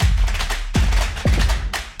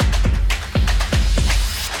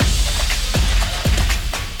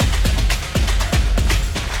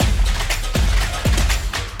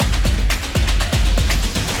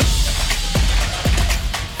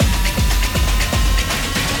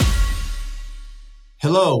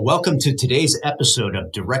Hello, welcome to today's episode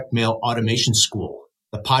of Direct Mail Automation School,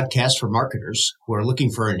 the podcast for marketers who are looking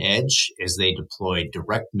for an edge as they deploy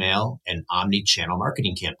direct mail and omni-channel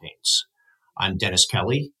marketing campaigns. I'm Dennis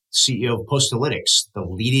Kelly, CEO of Postalytics, the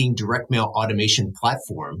leading direct mail automation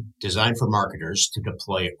platform designed for marketers to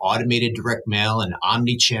deploy automated direct mail and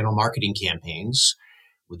omni-channel marketing campaigns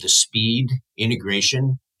with the speed,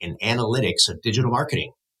 integration, and analytics of digital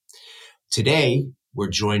marketing. Today, we're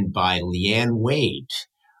joined by Lianne Wade.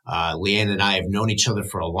 Lianne and I have known each other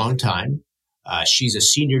for a long time. She's a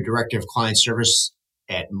Senior Director of Client Service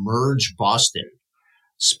at Merge Boston,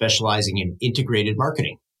 specializing in integrated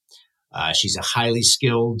marketing. She's a highly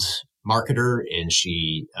skilled marketer, and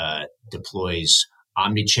she deploys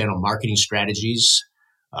omni-channel marketing strategies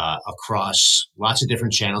across lots of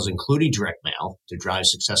different channels, including direct mail, to drive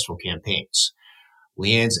successful campaigns.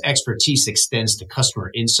 Lianne's expertise extends to customer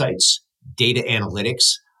insights, data analytics,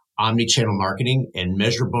 omni-channel marketing, and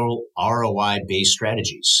measurable ROI-based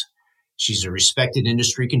strategies. She's a respected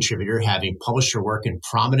industry contributor, having published her work in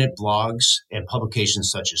prominent blogs and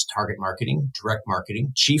publications such as Target Marketing, Direct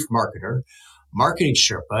Marketing, Chief Marketer, Marketing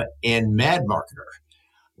Sherpa, and Mad Marketer.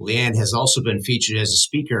 Lianne has also been featured as a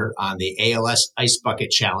speaker on the ALS Ice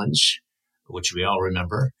Bucket Challenge, which we all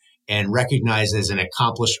remember, and recognized as an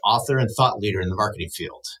accomplished author and thought leader in the marketing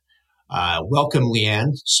field. Welcome,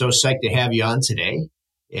 Lianne. So psyched to have you on today.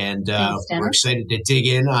 And Thanks, we're excited to dig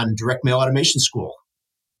in on Direct Mail Automation School.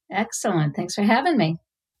 Excellent. Thanks for having me.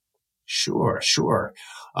 Sure.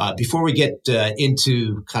 Before we get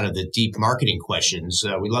into kind of the deep marketing questions,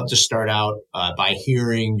 we love to start out by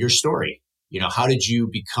hearing your story. How did you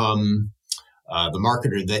become the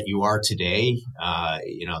marketer that you are today?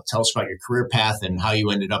 Tell us about your career path and how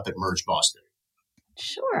you ended up at Merge Boston.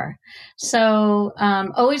 Sure. So,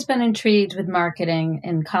 always been intrigued with marketing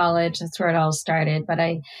in college. That's where it all started. But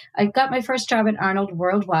I got my first job at Arnold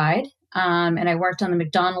Worldwide, and I worked on the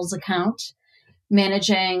McDonald's account,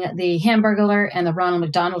 managing the Hamburglar and the Ronald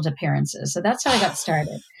McDonald appearances. So that's how I got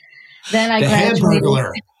started. Then I graduated.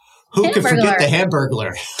 Hamburglar. Who could forget the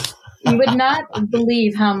Hamburglar? You would not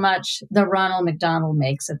believe how much the Ronald McDonald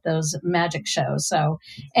makes at those magic shows. So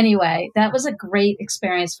anyway, that was a great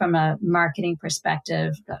experience from a marketing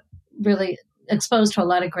perspective, really exposed to a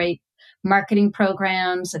lot of great marketing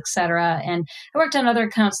programs, et cetera. And I worked on other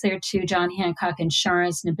accounts there too, John Hancock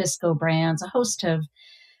Insurance, Nabisco Brands, a host of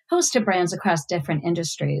brands across different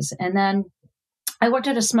industries. And then I worked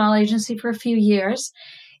at a small agency for a few years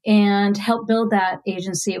and helped build that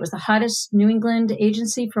agency. It was the hottest New England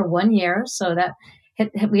agency for 1 year. So that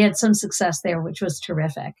we had some success there, which was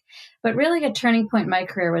terrific. But really a turning point in my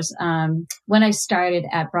career was when I started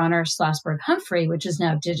at Bronner Schlossberg Humphrey, which is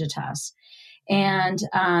now Digitas. And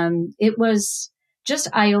it was just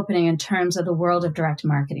eye-opening in terms of the world of direct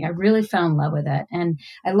marketing. I really fell in love with it. And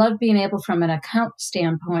I loved being able, from an account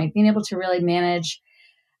standpoint, being able to really manage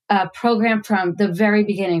a program from the very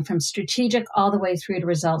beginning, from strategic all the way through to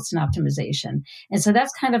results and optimization. And so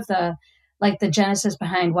that's kind of the genesis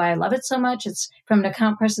behind why I love it so much. It's from an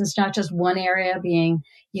account person, it's not just one area being,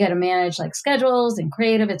 you got to manage like schedules and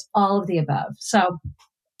creative. It's all of the above. So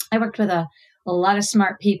I worked with a lot of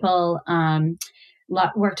smart people,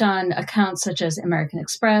 worked on accounts such as American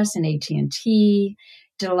Express and AT&T,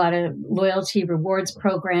 did a lot of loyalty rewards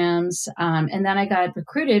programs. And then I got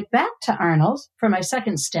recruited back to Arnold for my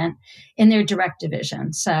second stint in their direct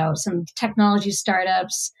division. So some technology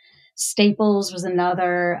startups, Staples was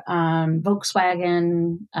another,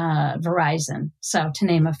 Volkswagen, Verizon, so to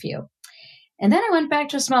name a few. And then I went back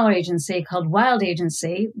to a smaller agency called Wild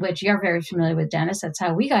Agency, which you're very familiar with, Dennis. That's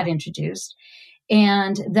how we got introduced.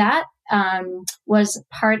 And that was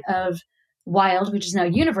part of Wild, which is now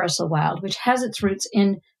Universal Wild, which has its roots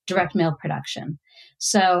in direct mail production.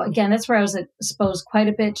 So again, that's where I was exposed quite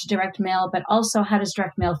a bit to direct mail, but also how does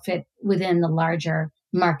direct mail fit within the larger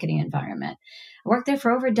marketing environment. I worked there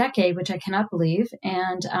for over a decade, which I cannot believe,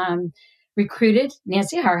 and recruited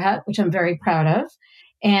Nancy Harhat, which I'm very proud of.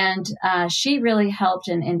 And she really helped,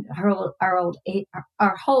 and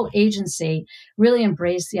our whole agency really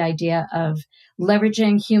embraced the idea of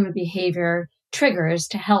leveraging human behavior triggers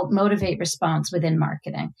to help motivate response within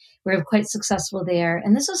marketing. We were quite successful there.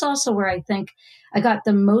 And this is also where I think I got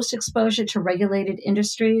the most exposure to regulated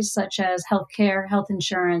industries such as healthcare, health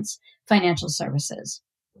insurance, financial services,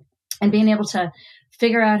 and being able to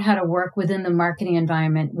figure out how to work within the marketing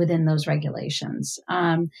environment within those regulations.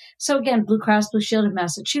 So again, Blue Cross Blue Shield of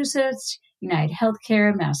Massachusetts, United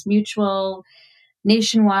Healthcare, Mass Mutual,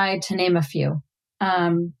 Nationwide, to name a few.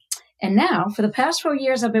 And now, for the past 4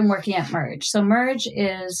 years, I've been working at Merge. So Merge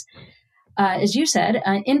is, as you said,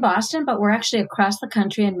 in Boston, but we're actually across the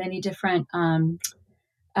country in many different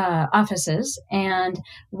offices, and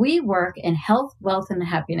we work in health, wealth, and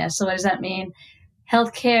happiness. So what does that mean?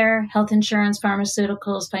 Healthcare, health insurance,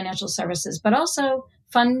 pharmaceuticals, financial services, but also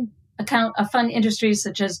fun industries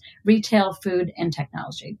such as retail, food, and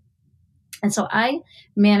technology. And so I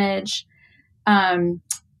manage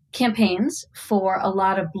campaigns for a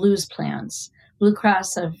lot of Blues plans, Blue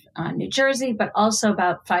Cross of New Jersey, but also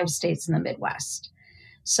about 5 states in the Midwest.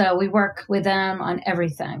 So we work with them on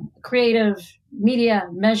everything: creative, media,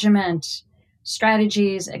 measurement,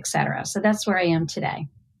 strategies, etc. So that's where I am today.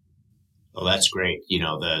 Well, that's great.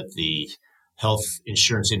 The health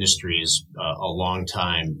insurance industry is a long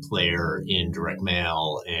time player in direct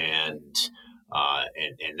mail and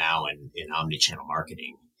now in omnichannel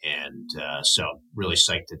marketing. And so really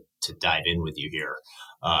psyched to dive in with you here.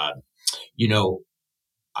 Uh, you know,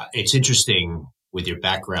 it's interesting with your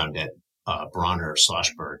background at Bronner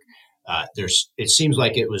Schlossberg. It seems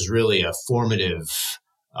like it was really a formative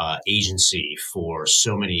agency for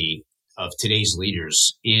so many of today's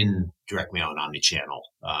leaders in direct mail and omnichannel.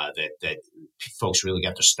 That folks really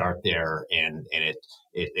got to start there, and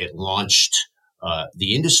it launched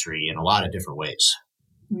the industry in a lot of different ways.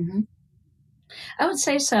 Mm-hmm. I would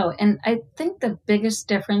say so. And I think the biggest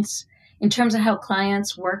difference in terms of how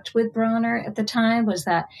clients worked with Bronner at the time was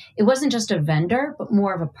that it wasn't just a vendor, but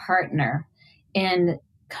more of a partner in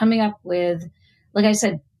coming up with, like I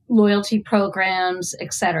said, loyalty programs,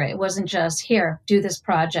 et cetera. It wasn't just here, do this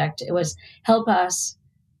project. It was help us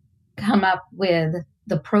come up with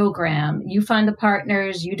the program. You find the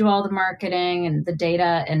partners, you do all the marketing and the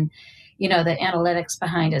data and the analytics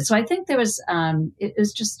behind it. So I think there was it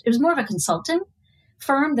was more of a consulting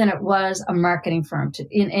firm than it was a marketing firm.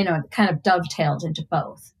 Kind of dovetailed into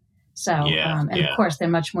both. So and of course they're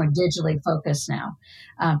much more digitally focused now.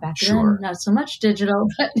 Back then, not so much digital,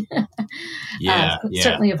 but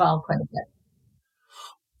certainly evolved quite a bit.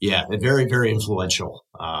 Yeah, very, very influential.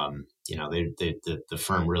 The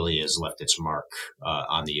firm really has left its mark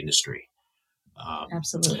on the industry.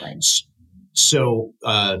 Absolutely. So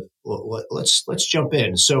let's jump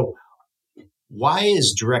in. So why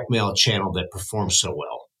is direct mail a channel that performs so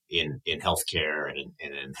well in healthcare and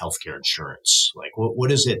in healthcare insurance? Like,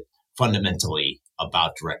 what is it fundamentally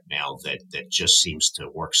about direct mail that just seems to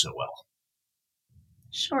work so well?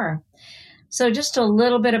 Sure. So just a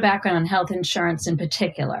little bit of background on health insurance in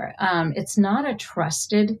particular. It's not a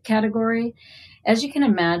trusted category. As you can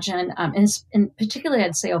imagine, and particularly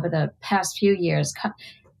I'd say over the past few years,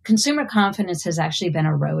 consumer confidence has actually been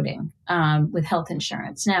eroding with health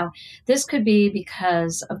insurance. Now, this could be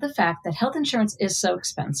because of the fact that health insurance is so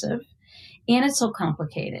expensive and it's so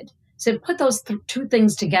complicated. So put those two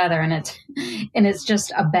things together and it's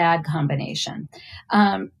just a bad combination.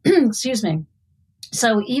 Excuse me.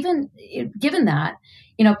 So even given that,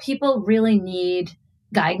 people really need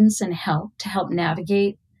guidance and help to help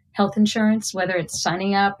navigate health insurance, whether it's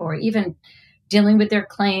signing up or even dealing with their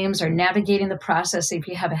claims or navigating the process if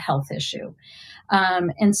you have a health issue.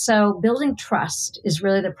 And so building trust is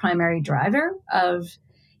really the primary driver of,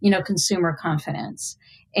 consumer confidence.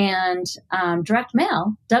 And direct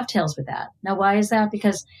mail dovetails with that. Now, why is that?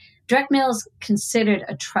 Because direct mail is considered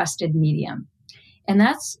a trusted medium. And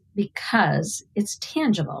that's because it's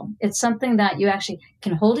tangible. It's something that you actually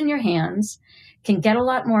can hold in your hands, can get a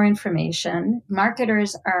lot more information.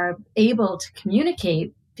 Marketers are able to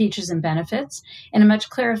communicate features and benefits in a much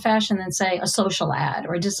clearer fashion than, say, a social ad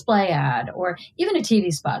or a display ad or even a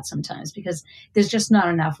TV spot sometimes, because there's just not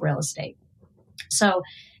enough real estate. So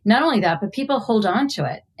not only that, but people hold on to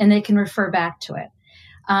it and they can refer back to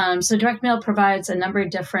it. So direct mail provides a number of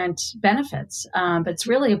different benefits, but it's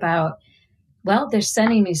really about, well, they're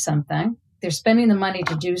sending me something. They're spending the money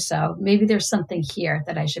to do so. Maybe there's something here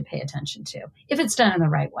that I should pay attention to, if it's done in the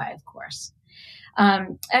right way, of course.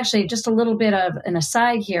 Actually, just a little bit of an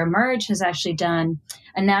aside here. Merge has actually done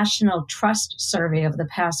a national trust survey over the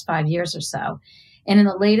past 5 years or so. And in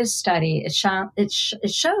the latest study, it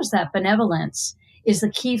shows that benevolence is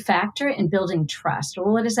the key factor in building trust.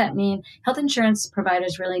 Well, what does that mean? Health insurance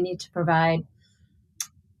providers really need to provide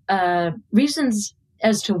reasons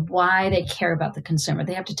as to why they care about the consumer.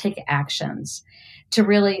 They have to take actions to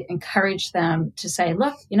really encourage them to say,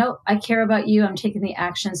 look, I care about you. I'm taking the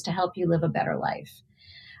actions to help you live a better life.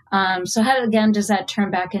 So how, again, does that turn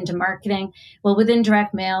back into marketing? Well, within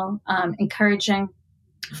direct mail, encouraging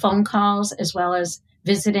phone calls as well as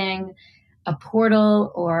visiting a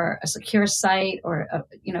portal or a secure site or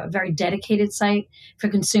a very dedicated site for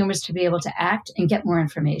consumers to be able to act and get more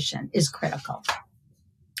information is critical.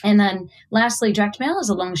 And then lastly, direct mail has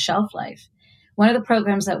a long shelf life. One of the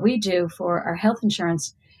programs that we do for our health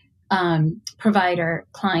insurance provider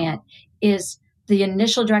client is the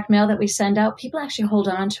initial direct mail that we send out, people actually hold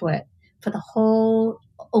on to it for the whole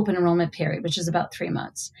open enrollment period, which is about 3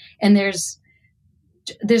 months. And there's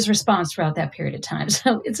response throughout that period of time.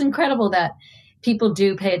 So it's incredible that people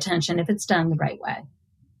do pay attention if it's done the right way.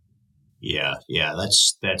 Yeah,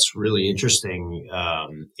 that's really interesting,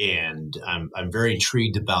 and I'm very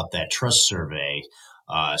intrigued about that trust survey.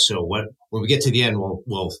 So when we get to the end,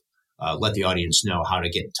 we'll let the audience know how to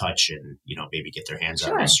get in touch and maybe get their hands on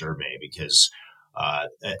Sure. the survey, because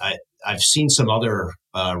I've seen some other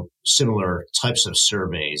similar types of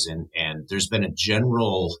surveys, and there's been a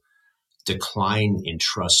general decline in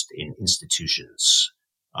trust in institutions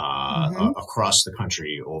across the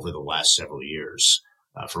country over the last several years,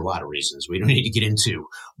 for a lot of reasons we don't need to get into.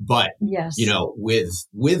 But Yes.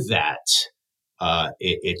 With that,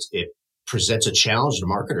 it presents a challenge to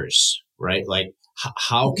marketers, right? Like,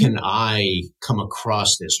 how can I come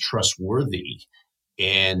across as trustworthy?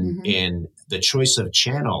 And the choice of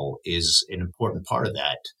channel is an important part of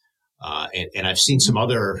that. And I've seen some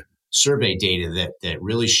other survey data that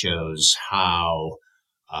really shows how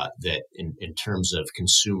that in terms of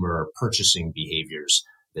consumer purchasing behaviors,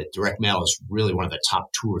 that direct mail is really one of the top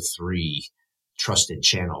 2 or 3 trusted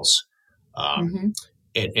channels.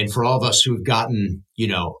 And for all of us who've gotten,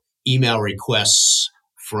 email requests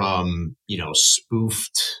from,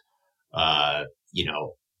 spoofed,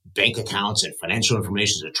 bank accounts and financial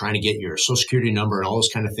information, that are trying to get your social security number and all those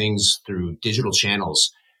kind of things through digital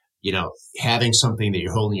channels, having something that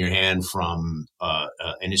you're holding in your hand from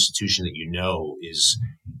an institution that is,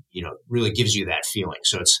 really gives you that feeling.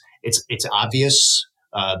 So it's obvious,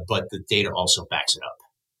 but the data also backs it up.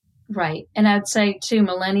 Right. And I'd say too,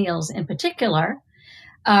 millennials in particular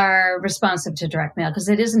are responsive to direct mail because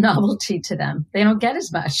it is a novelty to them. They don't get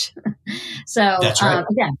as much. So That's right.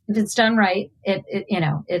 Again, if it's done right,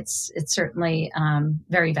 it's certainly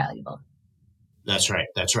very valuable. That's right.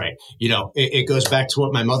 That's right. It goes back to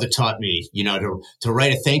what my mother taught me, to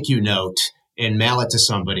write a thank you note and mail it to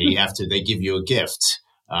somebody after they give you a gift.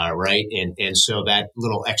 Right. And so that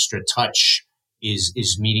little extra touch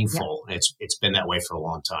is meaningful. Yeah. It's been that way for a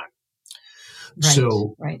long time. Right.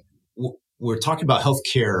 So right. We're talking about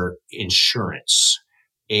healthcare insurance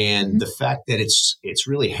and the fact that it's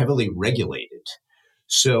really heavily regulated.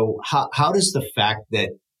 So how does the fact that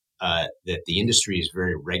the industry is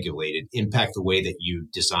very regulated impact the way that you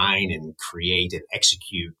design and create and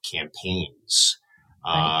execute campaigns?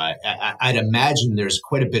 Right. I'd imagine there's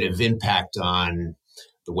quite a bit of impact on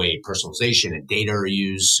the way personalization and data are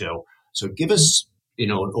used. So give us, an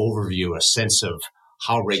overview, a sense of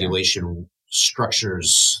how regulation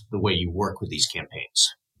structures the way you work with these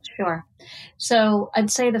campaigns. Sure. So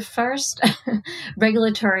I'd say the first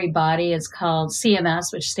regulatory body is called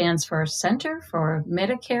CMS, which stands for Center for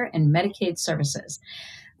Medicare and Medicaid Services.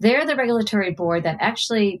 They're the regulatory board that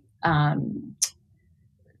actually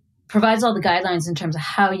provides all the guidelines in terms of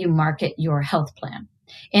how you market your health plan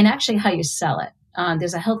and actually how you sell it.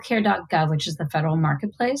 There's a healthcare.gov, which is the federal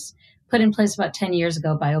marketplace, put in place about 10 years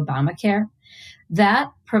ago by Obamacare.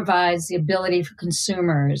 That provides the ability for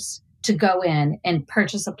consumers to go in and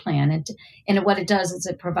purchase a plan. And what it does is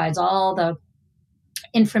it provides all the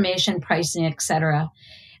information, pricing, et cetera,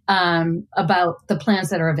 about the plans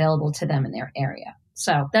that are available to them in their area.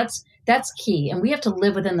 So that's key. And we have to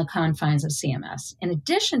live within the confines of CMS. In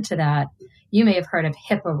addition to that, you may have heard of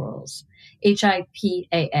HIPAA rules,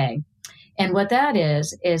 HIPAA. And what that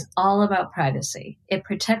is all about privacy. It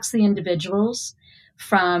protects the individuals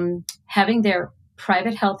from having their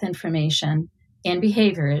private health information and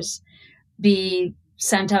behaviors be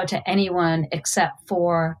sent out to anyone except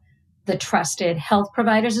for the trusted health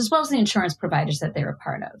providers as well as the insurance providers that they're a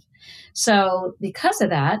part of. So because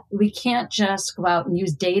of that, we can't just go out and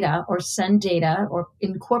use data or send data or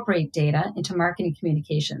incorporate data into marketing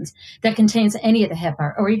communications that contains any of the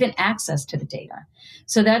HIPAA or even access to the data.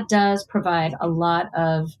 So that does provide a lot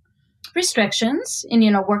of restrictions in,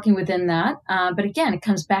 working within that. But again, it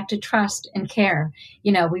comes back to trust and care.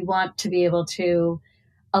 We want to be able to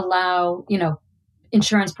allow,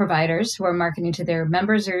 insurance providers who are marketing to their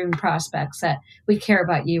members or even prospects that we care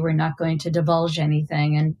about you. We're not going to divulge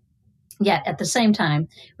anything. And yet at the same time,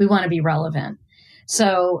 we want to be relevant.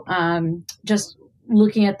 So just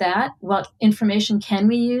looking at that, what information can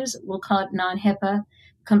we use? We'll call it non-HIPAA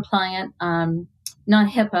compliant,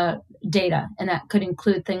 non-HIPAA data. And that could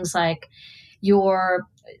include things like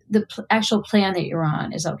the actual plan that you're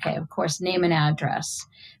on is okay. Of course, name and address,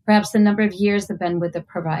 perhaps the number of years they've been with the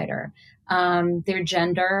provider, their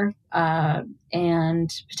gender, and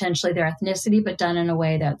potentially their ethnicity, but done in a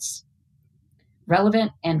way that's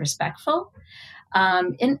relevant and respectful.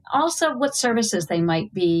 and also what services they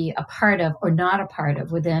might be a part of or not a part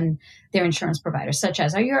of within their insurance provider, such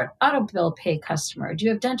as, are you an auto bill pay customer? Do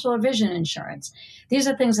you have dental or vision insurance? These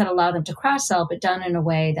are things that allow them to cross-sell, but done in a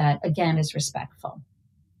way that, again, is respectful.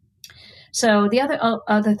 So the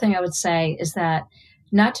other thing I would say is that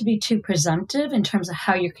not to be too presumptive in terms of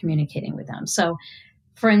how you're communicating with them. So,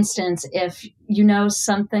 for instance, if you know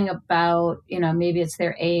something about, maybe it's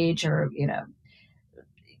their age, or,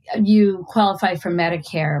 you qualify for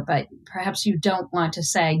Medicare, but perhaps you don't want to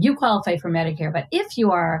say you qualify for Medicare, but if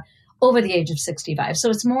you are over the age of 65. So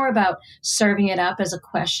it's more about serving it up as a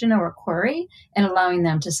question or a query and allowing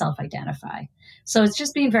them to self-identify. So it's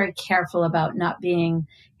just being very careful about not being,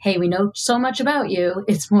 hey, we know so much about you.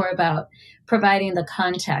 It's more about providing the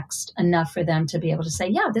context enough for them to be able to say,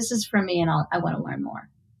 yeah, this is for me, and I want to learn more.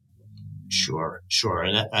 Sure.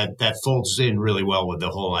 And that folds in really well with the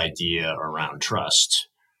whole idea around trust,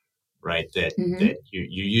 right? That you're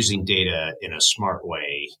using data in a smart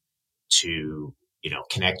way to,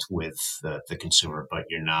 connect with the consumer, but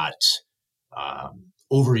you're not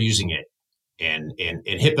overusing it. And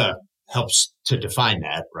HIPAA helps to define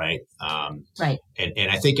that, right? Right.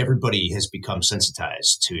 And I think everybody has become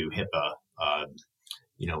sensitized to HIPAA.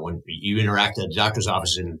 When you interact at the doctor's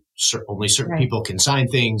office, and only certain people can sign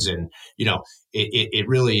things, and it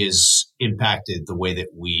really is impacted the way that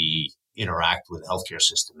we interact with the healthcare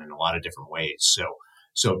system in a lot of different ways.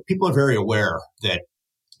 So people are very aware that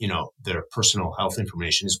their personal health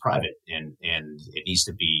information is private, and it needs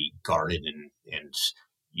to be guarded, and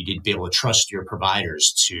you need to be able to trust your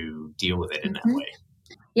providers to deal with it in that way.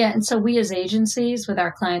 Yeah, and so we as agencies with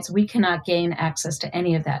our clients, we cannot gain access to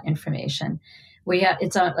any of that information.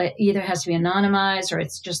 It either has to be anonymized, or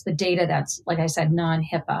it's just the data that's, like I said,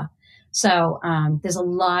 non-HIPAA. So there's a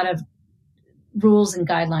lot of rules and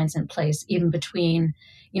guidelines in place, even between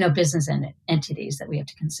business entities that we have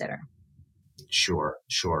to consider. Sure.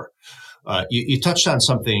 You touched on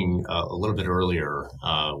something a little bit earlier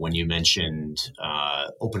when you mentioned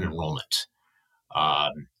open enrollment.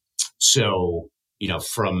 So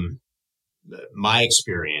from my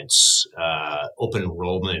experience, open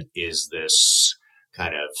enrollment is this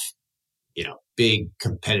kind of big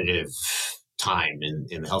competitive time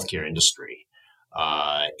in the healthcare industry,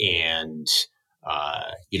 and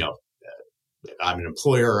I'm an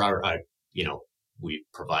employer. We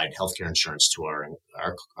provide healthcare insurance to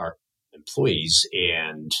our employees,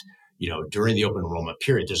 and during the open enrollment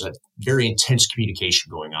period, there's a very intense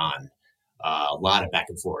communication going on, a lot of back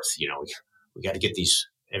and forth. We got to get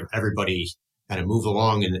everybody kind of move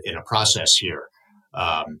along in a process here.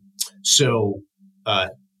 So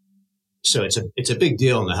it's a big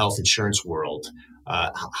deal in the health insurance world.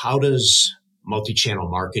 How does multi-channel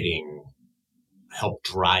marketing help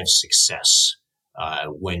drive success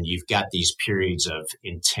when you've got these periods of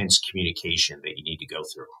intense communication that you need to go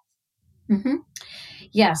through? Mm-hmm.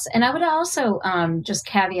 Yes. And I would also just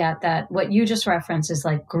caveat that what you just referenced is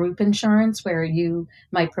like group insurance, where you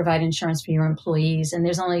might provide insurance for your employees, and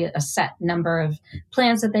there's only a set number of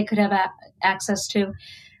plans that they could have access to.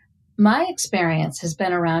 My experience has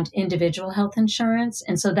been around individual health insurance.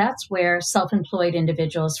 And so that's where self-employed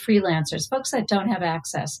individuals, freelancers, folks that don't have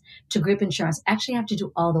access to group insurance actually have to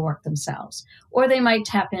do all the work themselves. Or they might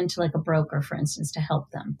tap into like a broker, for instance, to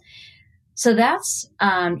help them. So that's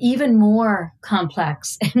even more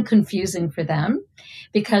complex and confusing for them,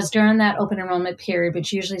 because during that open enrollment period,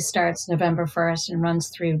 which usually starts November 1st and runs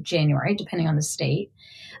through January, depending on the state,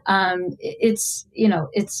 it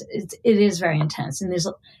is very intense. And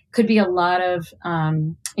could be a lot of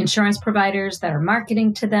insurance providers that are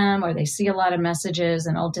marketing to them, or they see a lot of messages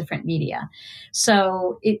and all different media.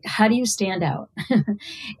 So how do you stand out?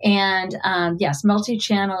 And yes,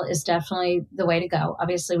 multi-channel is definitely the way to go.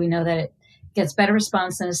 Obviously, we know that it gets better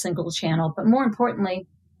response than a single channel, but more importantly,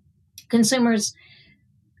 consumers,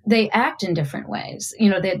 they act in different ways.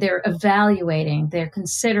 They're evaluating, they're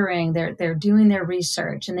considering, they're doing their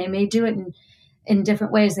research, and they may do it in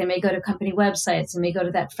different ways. They may go to company websites, they may go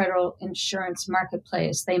to that federal insurance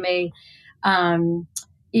marketplace. They may,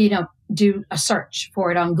 do a search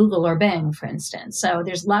for it on Google or Bing, for instance. So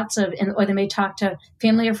there's lots of, or they may talk to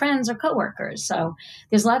family or friends or coworkers. So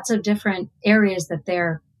there's lots of different areas that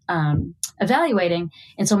they're evaluating.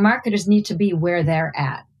 And so marketers need to be where they're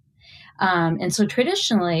at. And so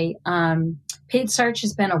traditionally, paid search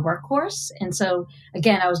has been a workhorse. And so,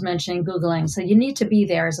 again, I was mentioning Googling. So you need to be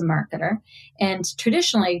there as a marketer. And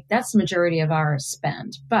traditionally, that's the majority of our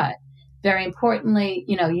spend. But very importantly,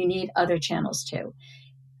 you need other channels too.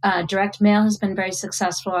 Direct mail has been very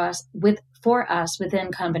successful for us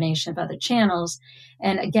within combination of other channels.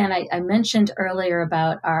 And again, I mentioned earlier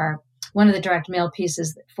about our one of the direct mail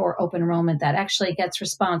pieces for open enrollment that actually gets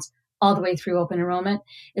response all the way through open enrollment.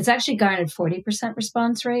 It's actually garnered 40%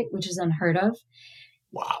 response rate, which is unheard of.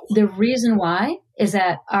 Wow. The reason why is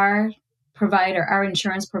that our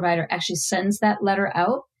insurance provider actually sends that letter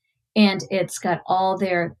out, and it's got all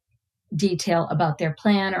their detail about their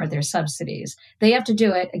plan or their subsidies. They have to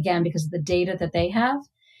do it, again, because the data that they have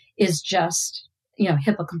is just,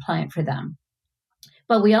 HIPAA compliant for them.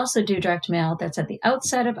 But we also do direct mail that's at the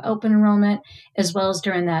outset of open enrollment, as well as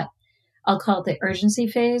during that, I'll call it the urgency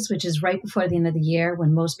phase, which is right before the end of the year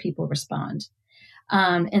when most people respond.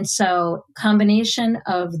 And so combination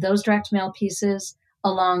of those direct mail pieces,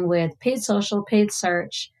 along with paid social, paid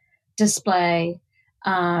search, display,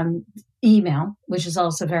 email, which is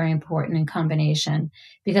also very important in combination,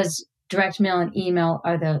 because direct mail and email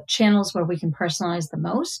are the channels where we can personalize the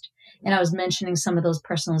most. And I was mentioning some of those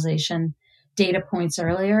personalization data points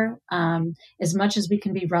earlier. As much as we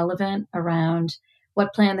can be relevant around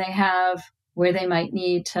what plan they have, where they might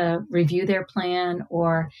need to review their plan,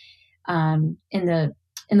 or in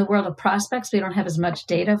the world of prospects, we don't have as much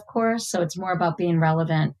data, of course. So it's more about being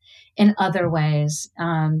relevant in other ways,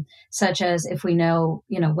 such as if we know,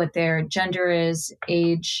 what their gender is,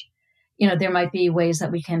 age, there might be ways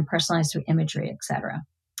that we can personalize through imagery, et cetera.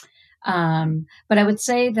 But I would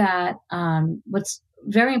say that what's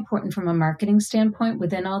very important from a marketing standpoint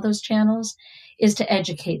within all those channels is to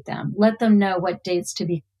educate them. Let them know what dates to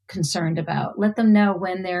be concerned about. Let them know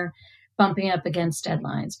when they're bumping up against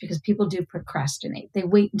deadlines, because people do procrastinate. They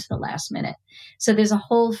wait until the last minute. So there's a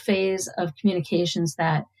whole phase of communications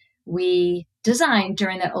that we design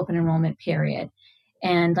during that open enrollment period.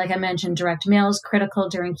 And like I mentioned, direct mail is critical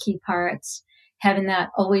during key parts, having that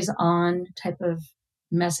always on type of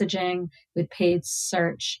messaging with paid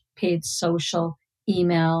search, paid social,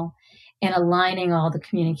 email, and aligning all the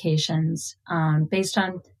communications based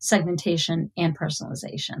on segmentation and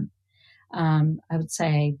personalization. I would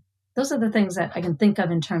say those are the things that I can think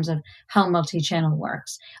of in terms of how multi-channel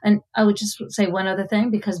works. And I would just say one other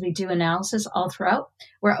thing, because we do analysis all throughout,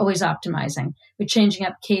 we're always optimizing. We're changing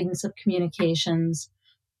up cadence of communications.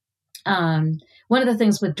 One of the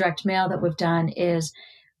things with direct mail that we've done is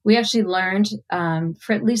we actually learned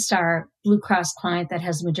for at least our Blue Cross client that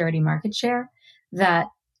has majority market share, that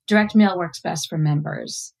direct mail works best for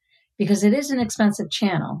members because it is an expensive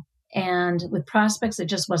channel. And with prospects, it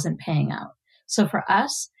just wasn't paying out. So for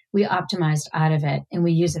us, we optimized out of it and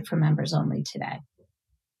we use it for members only today.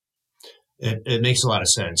 It makes a lot of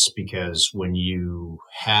sense, because when you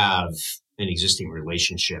have an existing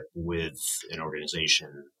relationship with an organization,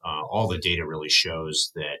 all the data really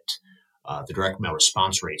shows that the direct mail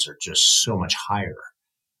response rates are just so much higher,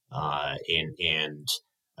 and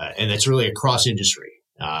that's really across industry.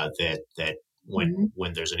 That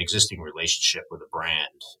when there's an existing relationship with a brand,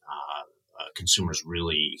 consumers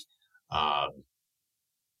really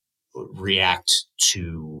react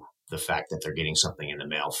to the fact that they're getting something in the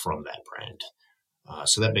mail from that brand.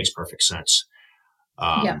 So that makes perfect sense.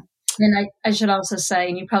 Yeah. And I should also say,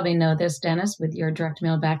 and you probably know this, Dennis, with your direct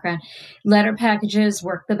mail background, letter packages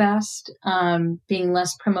work the best. Being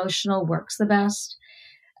less promotional works the best.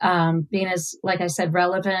 Being as, like I said,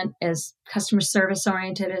 relevant, as customer service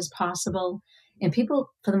oriented as possible. And people,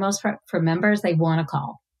 for the most part, for members, they want to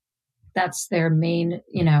call. That's their main,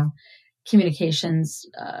 communications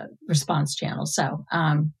response channel. So,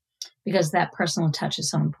 because that personal touch is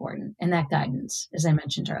so important, and that guidance, as I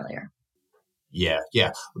mentioned earlier. Yeah.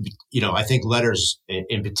 I think letters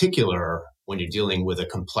in particular, when you're dealing with a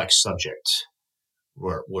complex subject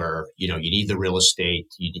where you need the real estate,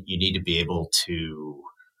 you need to be able to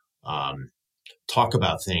talk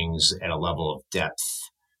about things at a level of depth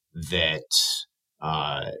that,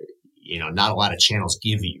 not a lot of channels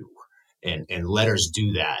give you. And letters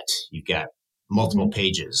do that. You've got multiple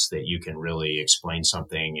pages that you can really explain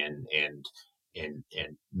something and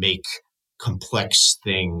make complex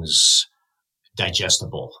things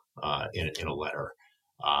digestible in a letter.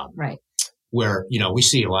 Right. Where, we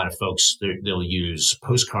see a lot of folks, they'll use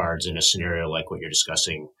postcards in a scenario like what you're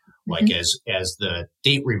discussing, like as the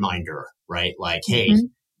date reminder, right? Like, hey,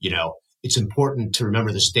 it's important to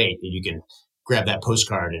remember this date, and you can grab that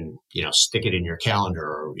postcard and, stick it in your calendar,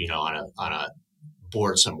 or, on a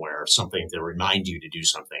board somewhere, or something to remind you to do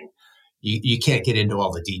something. You can't get into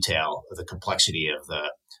all the detail of the complexity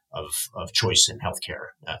of choice in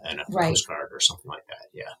healthcare and a postcard or something like that.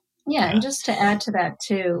 Yeah. And just to add to that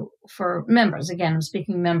too, for members, again, I'm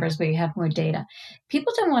speaking members where you have more data.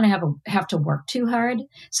 People don't want to have to work too hard.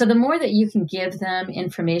 So the more that you can give them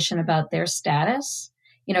information about their status,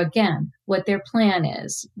 again, what their plan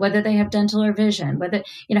is, whether they have dental or vision,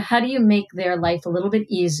 how do you make their life a little bit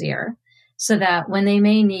easier so that when they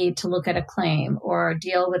may need to look at a claim or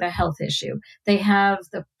deal with a health issue, they have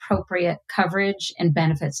the appropriate coverage and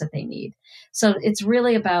benefits that they need. So it's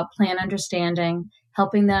really about plan understanding,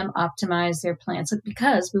 helping them optimize their plans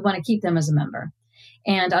because we want to keep them as a member.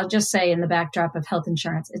 And I'll just say, in the backdrop of health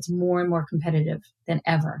insurance, it's more and more competitive than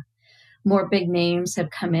ever. More big names have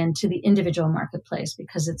come into the individual marketplace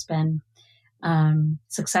because it's been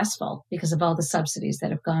successful because of all the subsidies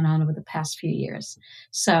that have gone on over the past few years.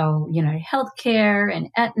 So, Healthcare and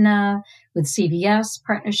Aetna with CVS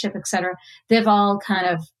partnership, et cetera, they've all kind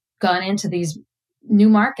of gone into these new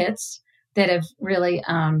markets that have really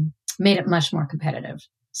made it much more competitive.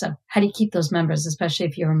 So how do you keep those members, especially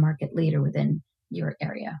if you're a market leader within your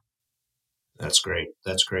area? That's great.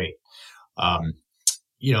 That's great.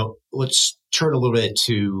 Let's turn a little bit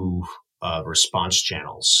to response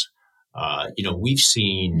channels. We've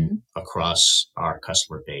seen across our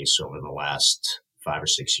customer base over the last 5 or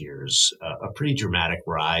 6 years a pretty dramatic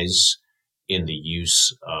rise in the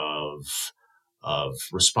use of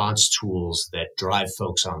response tools that drive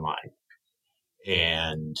folks online,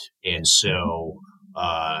 and so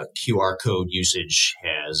QR code usage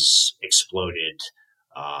has exploded.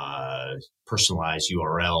 Personalized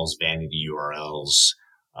URLs, vanity URLs,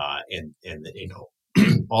 and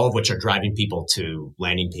all of which are driving people to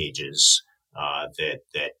landing pages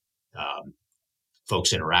that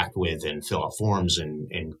folks interact with and fill out forms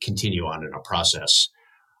and continue on in a process.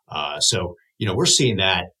 So we're seeing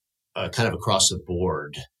that kind of across the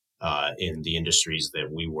board in the industries that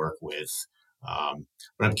we work with.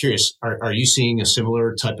 But I'm curious, are you seeing a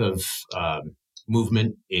similar type of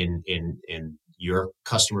movement in your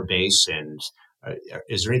customer base? And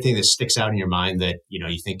is there anything that sticks out in your mind that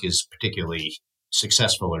you think is particularly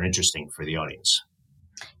successful or interesting for the audience?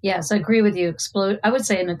 Yes, I agree with you. I would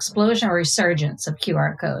say an explosion or resurgence of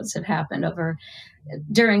QR codes have happened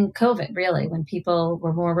during COVID, really, when people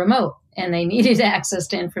were more remote and they needed access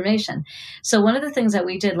to information. So one of the things that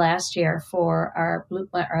we did last year for our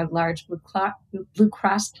large Blue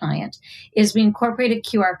Cross client is we incorporated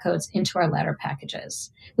QR codes into our letter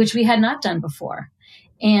packages, which we had not done before.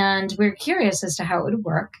 And we were curious as to how it would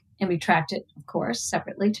work. And we tracked it, of course,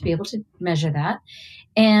 separately to be able to measure that.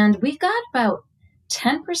 And we got about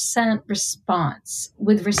 10% response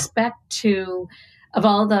with respect to, of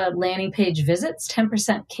all the landing page visits,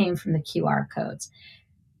 10% came from the QR codes.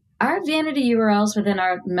 Our vanity URLs within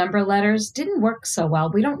our member letters didn't work so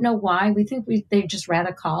well. We don't know why. We think they'd just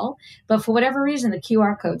rather call. But for whatever reason, the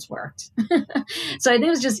QR codes worked. So I think it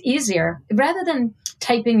was just easier. Rather than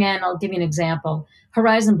typing in, I'll give you an example,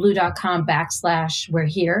 horizonblue.com/we're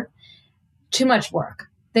here. Too much work.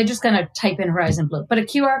 They're just going to type in Horizon Blue. But a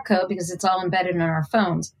QR code, because it's all embedded in our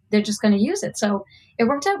phones, they're just going to use it. So it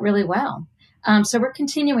worked out really well. So we're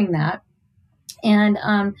continuing that. And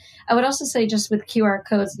I would also say, just with QR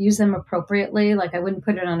codes, use them appropriately. Like, I wouldn't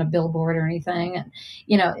put it on a billboard or anything. And,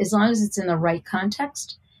 as long as it's in the right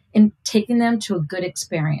context, and taking them to a good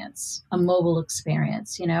experience, a mobile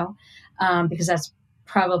experience, because that's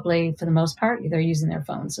probably, for the most part, they're using their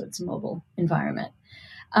phone. So it's a mobile environment.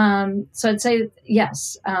 So I'd say,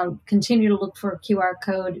 yes, continue to look for QR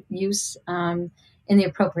code use in the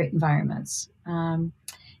appropriate environments.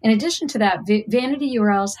 In addition to that, vanity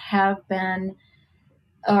URLs have been,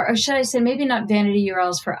 or should I say, maybe not vanity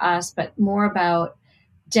URLs for us, but more about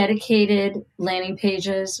dedicated landing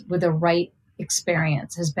pages with the right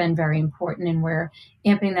experience has been very important. And we're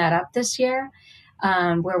amping that up this year,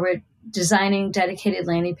 where we're designing dedicated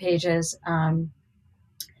landing pages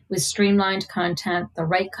with streamlined content, the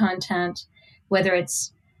right content, whether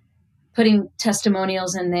it's putting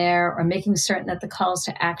testimonials in there or making certain that the calls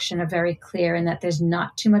to action are very clear and that there's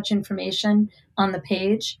not too much information on the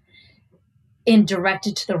page, and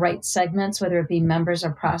directed to the right segments, whether it be members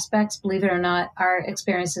or prospects. Believe it or not, our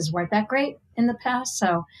experiences weren't that great in the past.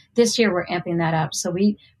 So this year we're amping that up. So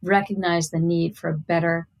we recognize the need for a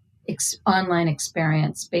better online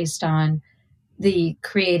experience based on the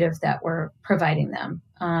creative that we're providing them.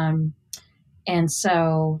 And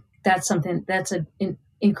so that's an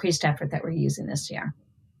increased effort that we're using this year.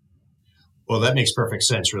 Well, that makes perfect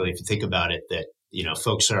sense, really, if you think about it, that,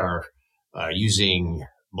 folks are using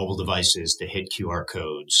mobile devices to hit QR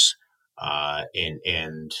codes,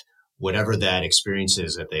 and whatever that experience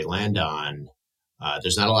is that they land on,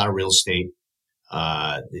 there's not a lot of real estate.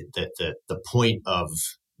 The point of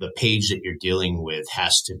the page that you're dealing with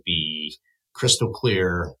has to be crystal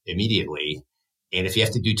clear immediately. And if you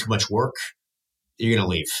have to do too much work, you're going to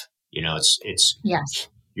leave. It's yes.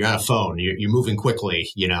 You're on a phone. You're moving quickly.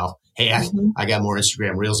 Hey, I got more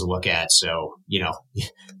Instagram Reels to look at, so you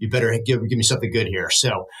better give me something good here.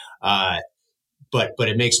 So but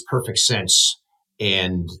it makes perfect sense.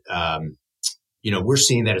 And, we're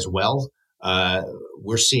seeing that as well.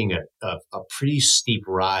 We're seeing a pretty steep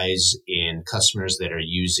rise in customers that are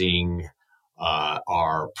using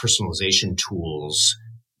our personalization tools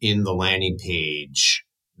in the landing page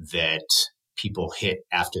that people hit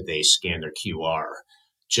after they scan their QR,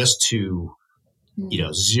 just to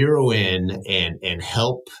zero in and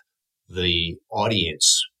help the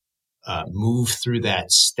audience move through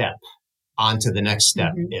that step onto the next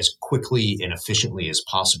step as quickly and efficiently as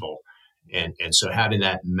possible. And so having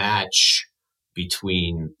that match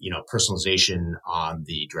between, personalization on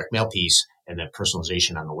the direct mail piece and then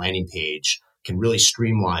personalization on the landing page can really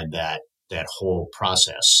streamline that whole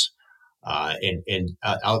process.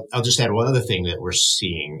 I'll just add one other thing that we're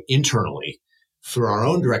seeing internally through our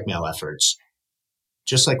own direct mail efforts,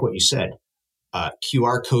 just like what you said,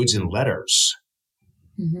 QR codes and letters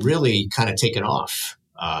really kind of taken off.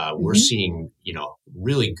 We're seeing,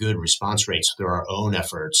 really good response rates through our own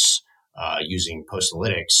efforts using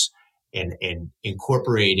Postalytics and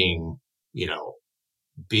incorporating,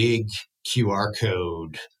 big QR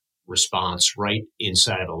code response right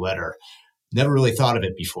inside of a letter. Never really thought of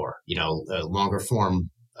it before, a longer form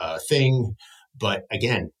thing. But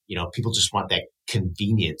again, people just want that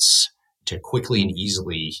convenience to quickly and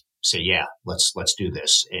easily say, yeah, let's do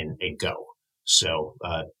this and go. So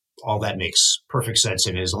all that makes perfect sense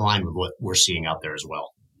and is aligned with what we're seeing out there as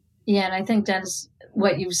well. Yeah, and I think that's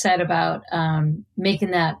what you said about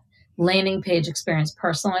making that landing page experience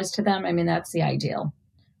personalized to them. I mean, that's the ideal.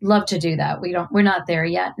 Love to do that. We're not there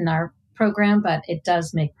yet in our program, but it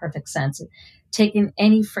does make perfect sense. Taking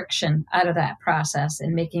any friction out of that process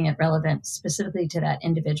and making it relevant specifically to that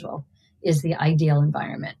individual is the ideal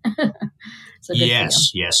environment. So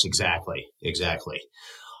yes, exactly.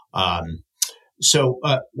 So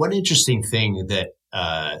one interesting thing that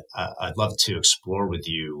I'd love to explore with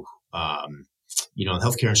you, in the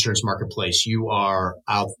healthcare insurance marketplace, you are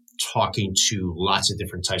out talking to lots of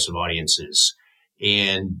different types of audiences.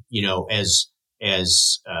 And,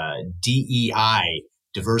 as DEI,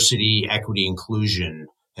 diversity, equity, inclusion,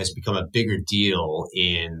 has become a bigger deal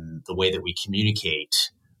in the way that we communicate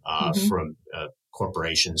from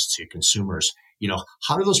corporations to consumers.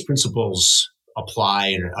 How do those principles apply,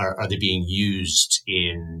 and are they being used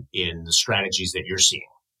in the strategies that you're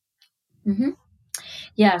seeing?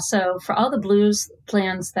 Yeah, so for all the Blues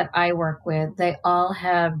plans that I work with, they all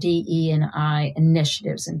have DE&I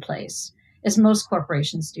initiatives in place, as most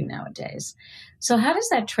corporations do nowadays. So how does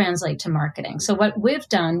that translate to marketing? So what we've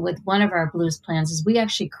done with one of our Blues plans is we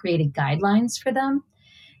actually created guidelines for them.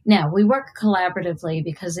 Now, we work collaboratively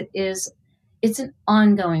because it's an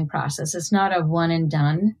ongoing process. It's not a one and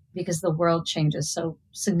done because the world changes so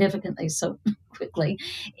significantly, so quickly.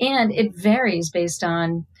 And it varies based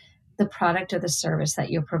on the product or the service that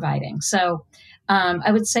you're providing. So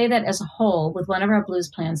I would say that as a whole, with one of our Blues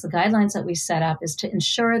plans, the guidelines that we set up is to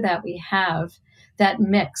ensure that we have that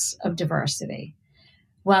mix of diversity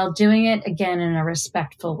while doing it, again, in a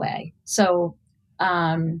respectful way. So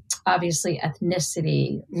obviously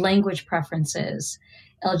ethnicity, language preferences,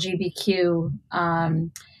 LGBTQ,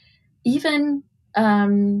 even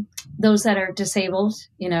those that are disabled,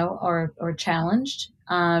 or challenged.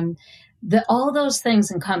 All those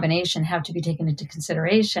things in combination have to be taken into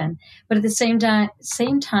consideration, but at the same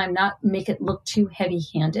time, not make it look too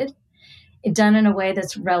heavy-handed. It's done in a way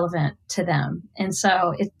that's relevant to them. And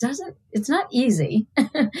so it's not easy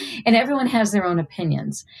and everyone has their own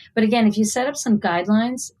opinions. But again, if you set up some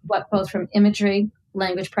guidelines, both from imagery,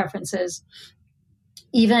 language preferences,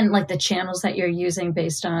 even like the channels that you're using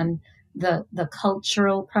based on the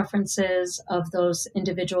cultural preferences of those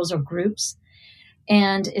individuals or groups.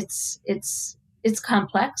 And it's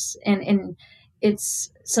complex and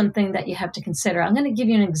it's something that you have to consider. I'm going to give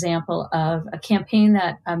you an example of a campaign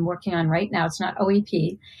that I'm working on right now. It's not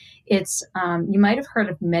OEP. It's, you might have heard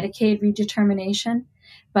of Medicaid redetermination,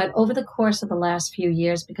 but over the course of the last few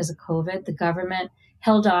years, because of COVID, the government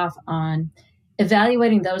held off on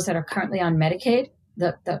evaluating those that are currently on Medicaid,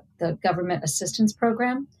 the government assistance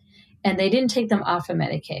program, and they didn't take them off of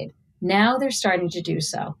Medicaid. Now they're starting to do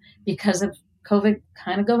so because of COVID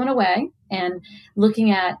kind of going away and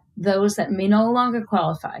looking at those that may no longer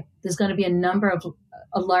qualify. There's going to be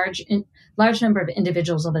a large number of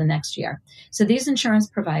individuals over the next year. So these insurance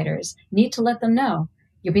providers need to let them know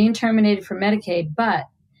you're being terminated from Medicaid, but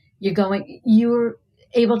you're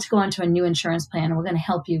able to go onto a new insurance plan and we're going to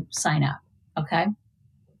help you sign up. Okay.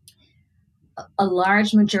 A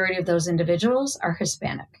large majority of those individuals are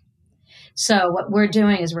Hispanic. So what we're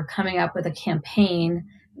doing is we're coming up with a campaign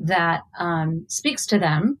that speaks to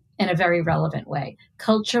them in a very relevant way,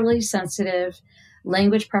 culturally sensitive,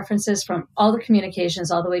 language preferences from all the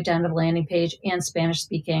communications all the way down to the landing page and Spanish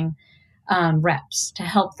speaking reps to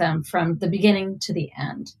help them from the beginning to the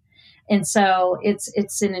end. And so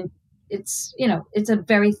it's a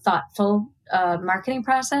very thoughtful marketing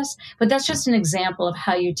process, but that's just an example of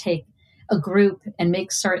how you take a group and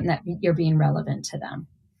make certain that you're being relevant to them.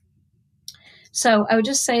 So I would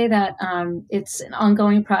just say that it's an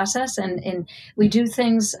ongoing process, and we do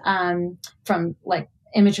things from like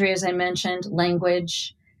imagery, as I mentioned,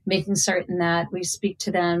 language, making certain that we speak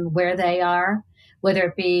to them where they are, whether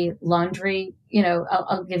it be laundry.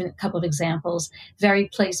 I'll give a couple of examples. Very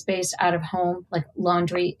place-based, out of home, like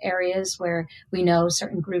laundry areas where we know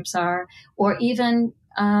certain groups are, or even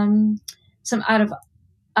some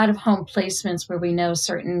out of home placements where we know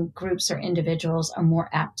certain groups or individuals are more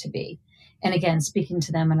apt to be. And again, speaking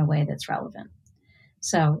to them in a way that's relevant.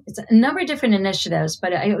 So it's a number of different initiatives,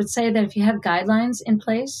 but I would say that if you have guidelines in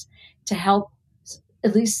place to help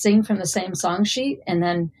at least sing from the same song sheet and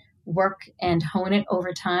then work and hone it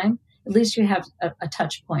over time, at least you have a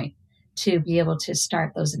touch point to be able to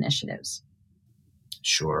start those initiatives.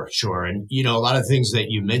 Sure. And, a lot of things that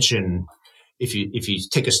you mentioned, if you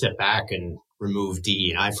take a step back and remove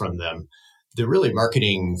DE&I from them, they're really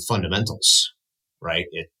marketing fundamentals, right?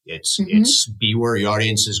 It's be where your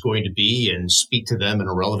audience is going to be and speak to them in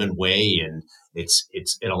a relevant way. And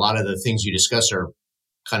and a lot of the things you discuss are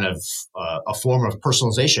kind of a form of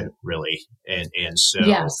personalization, really. And so,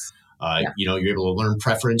 yes. You're able to learn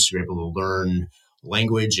preference, you're able to learn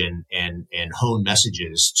language and hone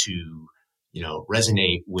messages to,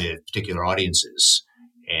 resonate with particular audiences.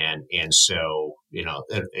 And so,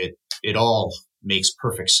 it all makes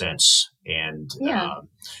perfect sense. And,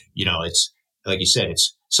 it's, like you said,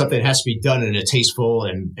 it's something that has to be done in a tasteful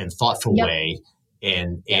and thoughtful way.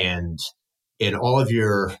 And all of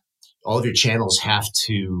your channels have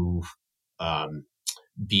to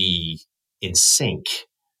be in sync.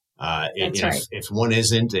 If one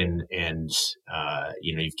isn't, and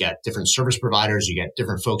you've got different service providers, you got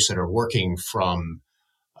different folks that are working from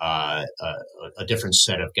a different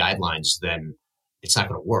set of guidelines, then it's not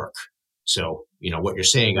going to work. So, what you're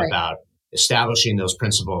saying about establishing those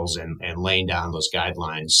principles and laying down those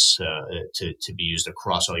guidelines to be used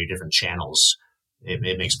across all your different channels,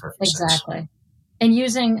 it makes perfect sense. Exactly. And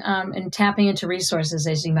using and tapping into resources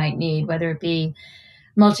as you might need, whether it be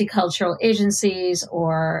multicultural agencies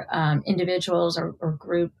or individuals or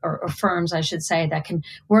group or firms, I should say, that can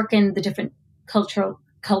work in the different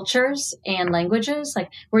cultures and languages.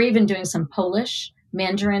 Like we're even doing some Polish,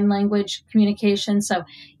 Mandarin language communication. So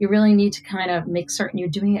you really need to kind of make certain you're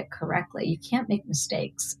doing it correctly. You can't make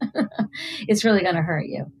mistakes. It's really going to hurt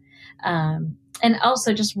you. And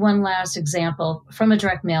also just one last example from a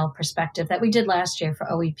direct mail perspective that we did last year for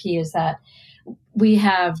OEP is that we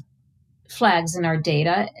have flags in our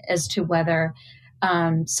data as to whether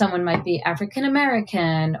someone might be African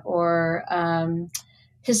American or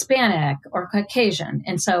Hispanic or Caucasian.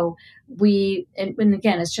 And so and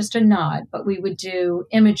again, it's just a nod, but we would do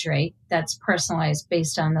imagery that's personalized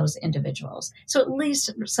based on those individuals. So at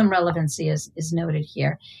least some relevancy is noted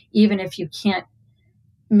here. Even if you can't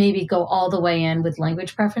maybe go all the way in with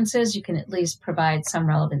language preferences, you can at least provide some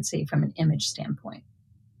relevancy from an image standpoint.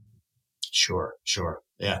 Sure.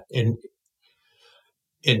 Yeah. And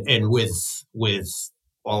with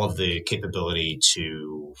all of the capability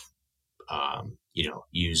to,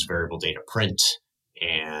 use variable data print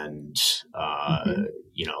and, the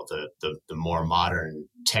more modern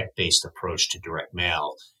tech-based approach to direct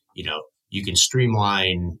mail, you can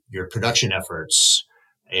streamline your production efforts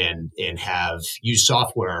and use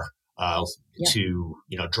software to,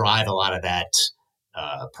 drive a lot of that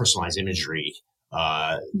personalized imagery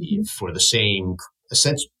for the same,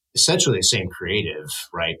 essentially the same creative,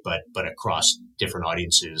 right? But across different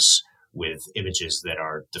audiences with images that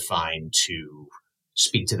are defined to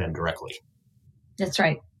speak to them directly. That's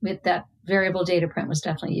right. With that variable data print was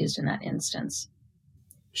definitely used in that instance.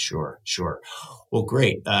 Sure. Well,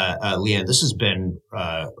 great. Lianne, this has been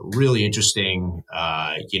really interesting.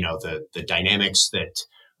 The dynamics that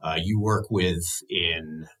you work with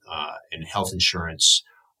in health insurance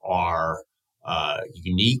are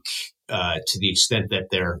unique to the extent that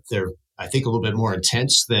they're I think a little bit more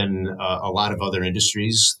intense than a lot of other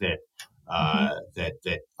industries that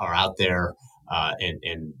are out there. And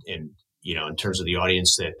in terms of the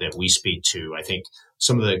audience that we speak to, I think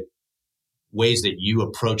some of the ways that you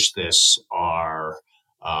approach this are,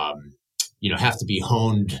 have to be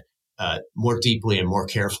honed more deeply and more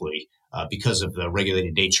carefully because of the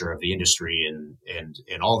regulated nature of the industry and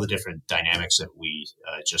all the different dynamics that we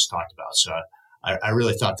just talked about. So I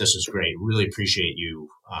really thought this was great. Really appreciate you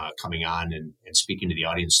coming on and speaking to the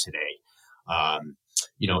audience today.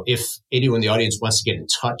 If anyone in the audience wants to get in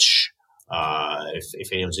touch,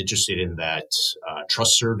 if anyone's interested in that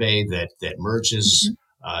trust survey that Merge has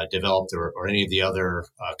developed, or any of the other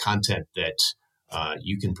content that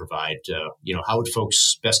you can provide, how would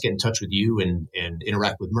folks best get in touch with you and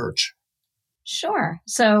interact with Merge? Sure.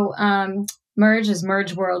 So Merge is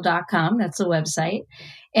mergeworld.com. That's the website.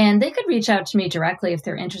 And they could reach out to me directly if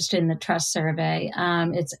they're interested in the trust survey.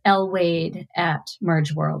 It's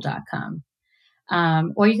lwade@mergeworld.com.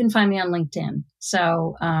 Or you can find me on LinkedIn.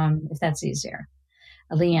 So if that's easier,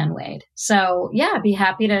 Lianne Wade. So yeah, I'd be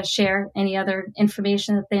happy to share any other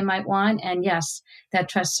information that they might want. And yes, that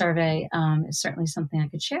trust survey is certainly something I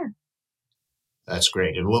could share. That's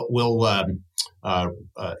great. And we'll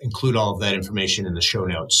include all of that information in the show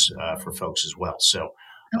notes for folks as well. So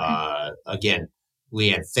again,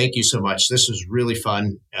 Lianne, thank you so much. This was really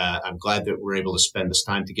fun. I'm glad that we're able to spend this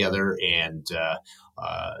time together, and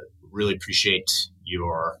really appreciate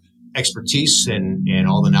your expertise and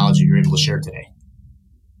all the knowledge that you're able to share today.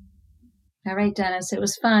 All right, Dennis, it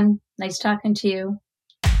was fun. Nice talking to you.